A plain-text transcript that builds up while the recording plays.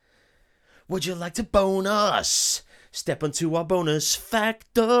Would you like to bone us? Step onto our bonus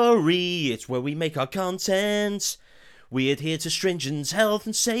factory. It's where we make our content. We adhere to stringent health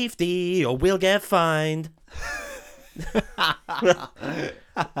and safety, or we'll get fined.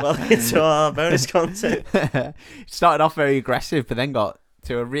 Well, into our bonus content. It started off very aggressive, but then got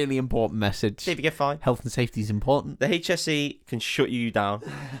to a really important message. See if you get fined. Health and safety is important. The HSE can shut you down.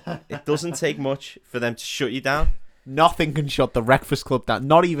 It doesn't take much for them to shut you down. Nothing can shut the Breakfast Club down.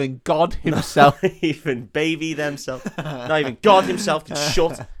 Not even God himself. Not even baby themselves. Not even God himself can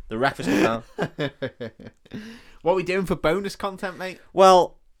shut the Breakfast Club down. What are we doing for bonus content, mate?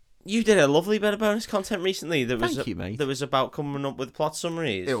 Well, you did a lovely bit of bonus content recently. Thank you, mate. That was about coming up with plot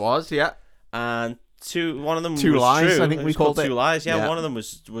summaries. It was, yeah. And one of them two was lies, true. I think we called it. Two lies, yeah. One of them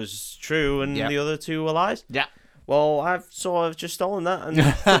was true, and the other two were lies. Yeah. Well, I've sort of just stolen that and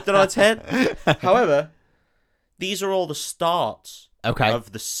flipped it on its head. However, these are all the starts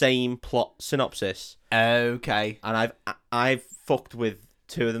of the same plot synopsis. Okay. And I've fucked with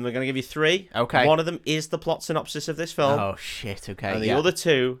two of them. I'm going to give you three. Okay. One of them is the plot synopsis of this film. Oh, shit, okay. And the other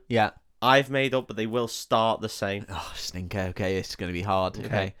two, yeah, I've made up, but they will start the same. Oh, stinker. Okay, it's going to be hard.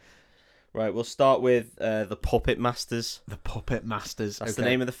 Okay. Right, we'll start with the Puppet Masters. The Puppet Masters. That's the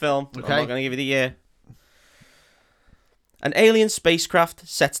name of the film. Okay. I'm not going to give you the year. An alien spacecraft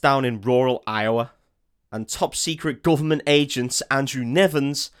sets down in rural Iowa, and top-secret government agents Andrew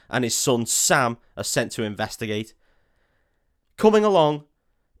Nevins and his son Sam are sent to investigate. Coming along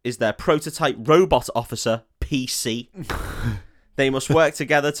is their prototype robot officer, PC. They must work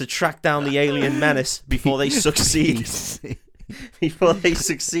together to track down the alien menace before they succeed. Before they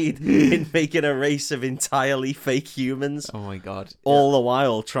succeed in making a race of entirely fake humans. Oh my god. All the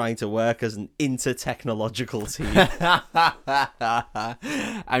while trying to work as an intertechnological team.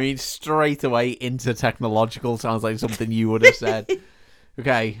 I mean, straight away, intertechnological sounds like something you would have said.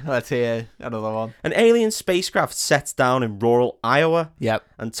 Okay, let's hear another one. An alien spacecraft sets down in rural Iowa. Yep.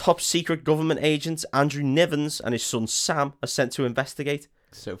 And top secret government agents Andrew Nevins and his son Sam are sent to investigate.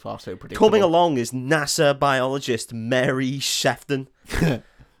 So far, so predictable. Coming along is NASA biologist Mary Shefton.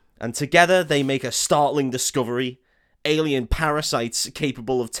 And together they make a startling discovery. Alien parasites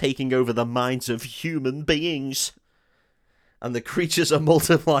capable of taking over the minds of human beings. And the creatures are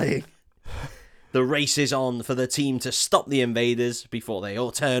multiplying. The race is on for the team to stop the invaders before they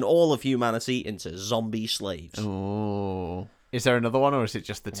all turn all of humanity into zombie slaves. Oh. Is there another one, or is it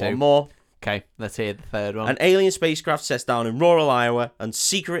just the two? One more. Okay, let's hear the third one. An alien spacecraft sets down in rural Iowa, and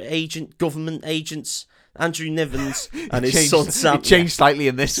secret government agents Andrew Nevins and his son Sam... It changed slightly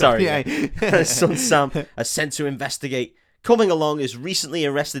in this. Sorry. Yeah. His son Sam are sent to investigate. Coming along is recently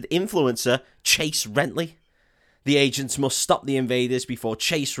arrested influencer Chase Rentley. The agents must stop the invaders before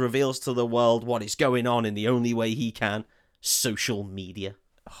Chase reveals to the world what is going on in the only way he can: social media.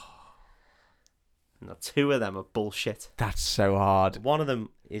 Now, two of them are bullshit. That's so hard. One of them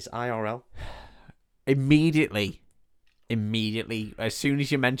is IRL. Immediately, as soon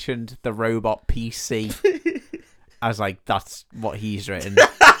as you mentioned the robot PC, I was like, that's what he's written.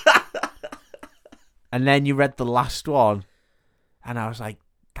 And then you read the last one, and I was like,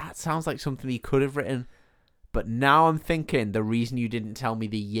 that sounds like something he could have written. But now I'm thinking the reason you didn't tell me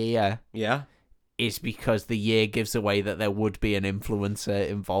the year is because the year gives away that there would be an influencer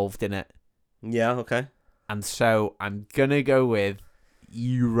involved in it. Yeah, okay. And so I'm going to go with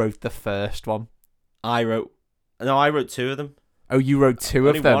you wrote the first one. I wrote two of them. Oh, you wrote two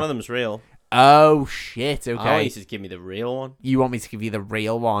of them? Only one of them's real. Oh, shit, okay. I want you to give me the real one. You want me to give you the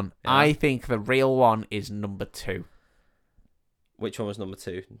real one? Yeah. I think the real one is number 2. Which one was number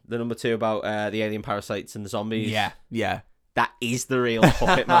 2? The number 2 about the alien parasites and the zombies? Yeah. That is the real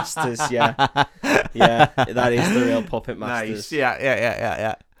Puppet Masters, yeah. Yeah, that is the real Puppet Masters. Nice,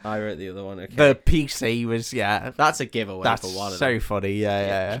 yeah. I wrote the other one, okay. The PC was, That's a giveaway for one of them. That's so funny,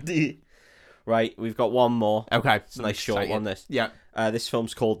 yeah. Right, we've got one more. Okay. It's a nice short one, this. Yeah. This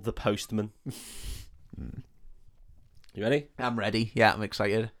film's called The Postman. You ready? I'm ready. Yeah, I'm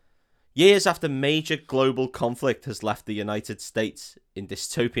excited. Years after major global conflict has left the United States in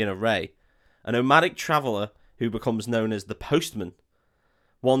dystopian array, a nomadic traveller who becomes known as the Postman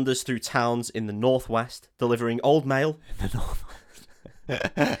wanders through towns in the Northwest, delivering old mail. The Northwest.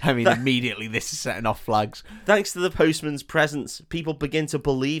 I mean, immediately this is setting off flags. Thanks to the postman's presence, people begin to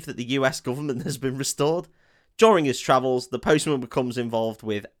believe that the US government has been restored. During his travels, the postman becomes involved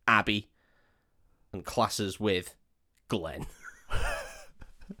with Abby and clashes with Glenn.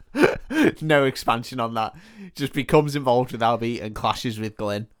 No expansion on that. Just becomes involved with Abby and clashes with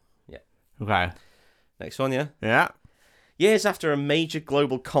Glenn. Yeah. Okay. Next one, yeah? Yeah. Years after a major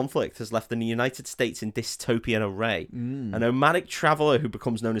global conflict has left the United States in dystopian array, a nomadic traveller who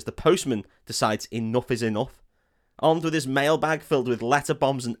becomes known as the postman decides enough is enough. Armed with his mailbag filled with letter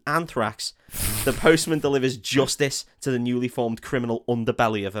bombs and anthrax, the postman delivers justice to the newly formed criminal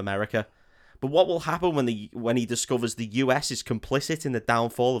underbelly of America. But what will happen when he discovers the US is complicit in the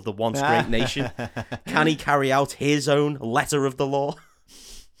downfall of the once great nation? Can he carry out his own letter of the law?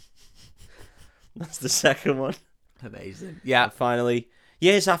 That's the second one. Amazing. Yeah. And finally,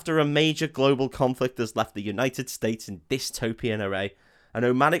 years after a major global conflict has left the United States in dystopian array, a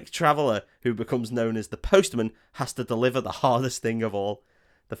nomadic traveller who becomes known as the postman has to deliver the hardest thing of all.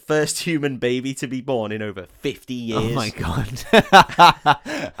 The first human baby to be born in over 50 years. Oh my God.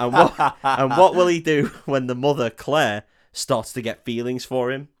 And what will he do when the mother, Claire, starts to get feelings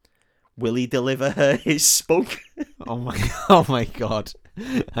for him? Will he deliver her his spunk? Oh my God.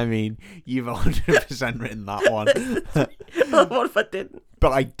 I mean, you've 100% written that one. What if I didn't?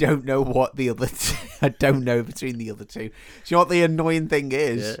 But I don't know what the other two... I don't know between the other two. Do you know what the annoying thing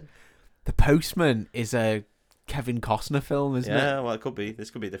is? Yeah. The Postman is a Kevin Costner film, isn't it? Yeah, well, it could be.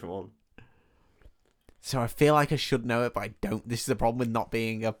 This could be a different one. So I feel like I should know it, but I don't. This is the problem with not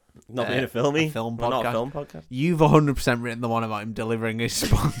being a film podcast. Not a film podcast. You've 100% written the one about him delivering his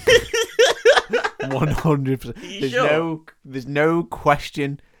spunk. 100%. There's no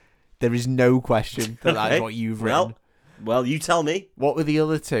question. There is no question that is what you've written. Well, you tell me. What were the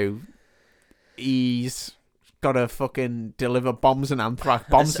other two? He's got to fucking deliver bombs and anthrax.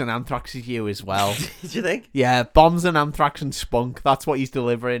 Bombs and anthrax is you as well. Did you think? Yeah, bombs and anthrax and spunk. That's what he's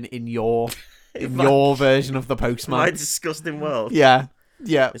delivering in your your version of the Postman. My disgusting world. Yeah.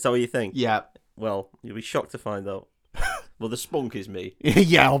 Yeah. Is that what you think? Yeah. Well, you'll be shocked to find out. Well, the spunk is me.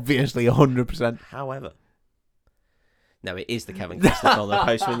 Yeah, obviously, 100%. However, no, it is the Kevin Costner film, The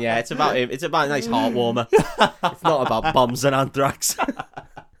Postman. Yeah, it's about him. It's about a nice heart warmer. It's not about bombs and anthrax.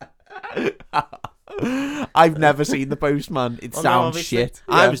 I've never seen The Postman. It sounds shit.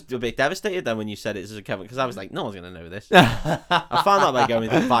 I was a bit devastated then when you said it as a Kevin, because I was like, no one's going to know this. I found out by going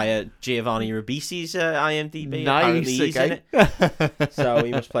via Giovanni Ribisi's IMDb. Nice, he's in it. So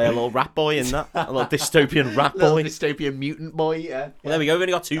he must play a little rat boy in that. A little dystopian rat boy. Little dystopian mutant boy, yeah. Well, there we go. We've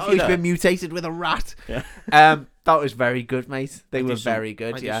only got two for you. He's been mutated with a rat. Yeah. That was very good, mate. They were very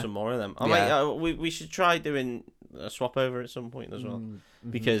good, might yeah. do some more of them. Yeah. We should try doing a swap over at some point as well. Mm-hmm.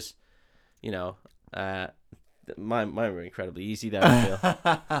 Because, you know... mine were incredibly easy there.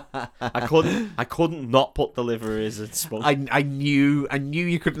 I feel. I couldn't not put deliveries and spunk. I knew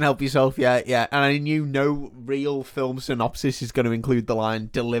you couldn't help yourself. Yeah, and I knew no real film synopsis is going to include the line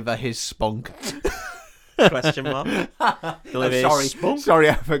 "deliver his spunk." Question mark. Deliver his spunk. Sorry,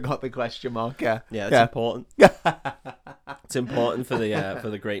 I forgot the question mark. Yeah, it's important. It's important for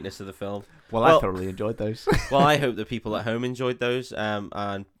the greatness of the film. Well, I thoroughly enjoyed those. Well, I hope the people at home enjoyed those.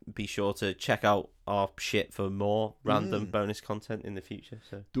 And be sure to check out our shit for more random bonus content in the future.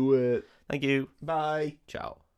 So do it. Thank you. Bye. Ciao.